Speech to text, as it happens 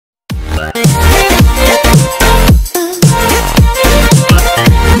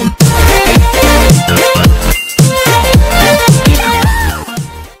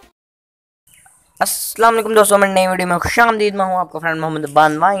अस्सलाम वालेकुम दोस्तों, मेरी नई वीडियो में खुशामदीद। मैं हूँ आपका फ्रेंड मोहम्मद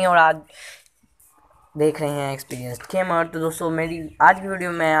बानवाई और आज देख रहे हैं एक्सपीरियंस गेमर। तो दोस्तों मेरी आज की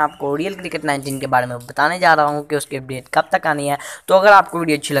वीडियो में आपको रियल क्रिकेट 19 के बारे में बताने जा रहा हूं कि उसकी अपडेट कब तक आनी है। तो अगर आपको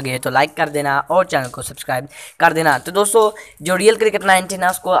वीडियो अच्छी लगे तो लाइक कर देना और चैनल को सब्सक्राइब कर देना। तो दोस्तों जो रियल क्रिकेट 19 है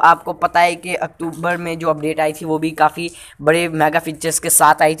उसको आपको पता है कि अक्टूबर में जो अपडेट आई थी वो भी काफ़ी बड़े मेगा फीचर्स के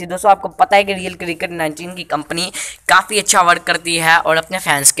साथ आई थी। दोस्तों आपको पता है कि रियल क्रिकेट 19 की कंपनी काफ़ी अच्छा वर्क करती है और अपने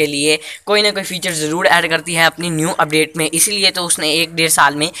फैंस के लिए कोई ना कोई फीचर ज़रूर ऐड करती है अपनी न्यू अपडेट में, इसीलिए तो उसने 1-1.5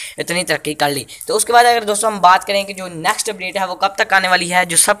 साल में इतनी तरक्की कर ली। तो उसके बाद अगर दोस्तों हम बात करें कि जो नेक्स्ट अपडेट है वो कब तक आने वाली है,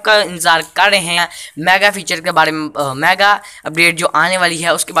 जो सबका इंतजार कर रहे हैं मेगा फीचर के बारे में, मेगा अपडेट जो आने वाली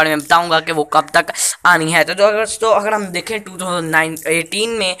है उसके बारे में बताऊंगा कि वो कब तक आनी है। तो दोस्तों अगर हम देखें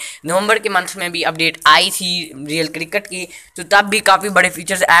 2018 में नवंबर के मंथ में भी अपडेट आई थी रियल क्रिकेट की, तो तब भी काफ़ी बड़े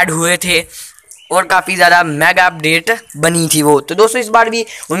फीचर्स ऐड हुए थे और काफ़ी ज़्यादा मेगा अपडेट बनी थी वो। तो दोस्तों इस बार भी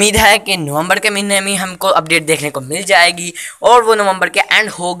उम्मीद है कि नवंबर के महीने में हमको अपडेट देखने को मिल जाएगी और वो नवंबर के एंड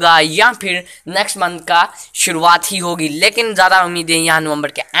होगा या फिर नेक्स्ट मंथ का शुरुआत ही होगी, लेकिन ज़्यादा उम्मीदें यहाँ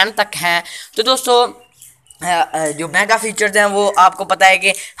नवंबर के एंड तक हैं। तो दोस्तों जो मेगा फीचर्स हैं वो आपको पता है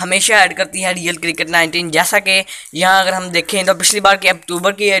कि हमेशा ऐड करती है रियल क्रिकेट 19। जैसा कि यहाँ अगर हम देखें तो पिछली बार के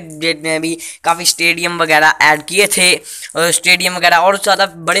अक्टूबर की डेट में भी काफ़ी स्टेडियम वगैरह ऐड किए थे, स्टेडियम वगैरह और ज़्यादा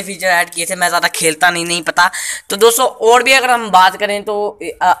बड़े फीचर ऐड किए थे। मैं ज़्यादा खेलता नहीं पता। तो दोस्तों और भी अगर हम बात करें तो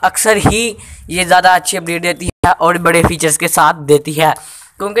अक्सर ही ये ज़्यादा अच्छी अपडेट देती है और बड़े फीचर्स के साथ देती है,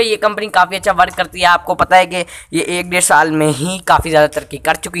 क्योंकि ये कंपनी काफ़ी अच्छा वर्क करती है। आपको पता है कि ये 1-1.5 साल में ही काफ़ी ज़्यादा तरक्की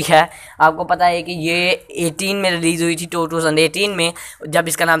कर चुकी है। आपको पता है कि ये 18 में रिलीज़ हुई थी, 2018 में, जब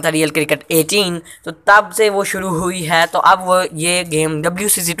इसका नाम था रियल क्रिकेट 18। तो तब से वो शुरू हुई है। तो अब वो ये गेम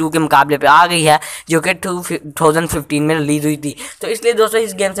WCC 2 के मुकाबले पे आ गई है जो कि 2015 में रिलीज़ हुई थी। तो इसलिए दोस्तों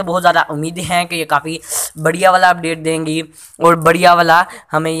इस गेम से बहुत ज़्यादा उम्मीदें हैं कि ये काफ़ी बढ़िया वाला अपडेट देंगी और बढ़िया वाला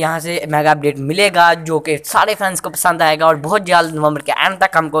हमें यहाँ से मेगा अपडेट मिलेगा जो कि सारे फैंस को पसंद आएगा और बहुत जल्द नवंबर के एंड तक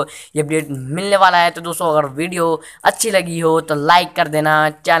हमको ये अपडेट मिलने वाला है। तो दोस्तों अगर वीडियो अच्छी लगी हो तो लाइक कर देना,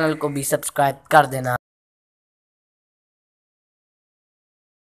 चैनल को भी सब्सक्राइब कर देना।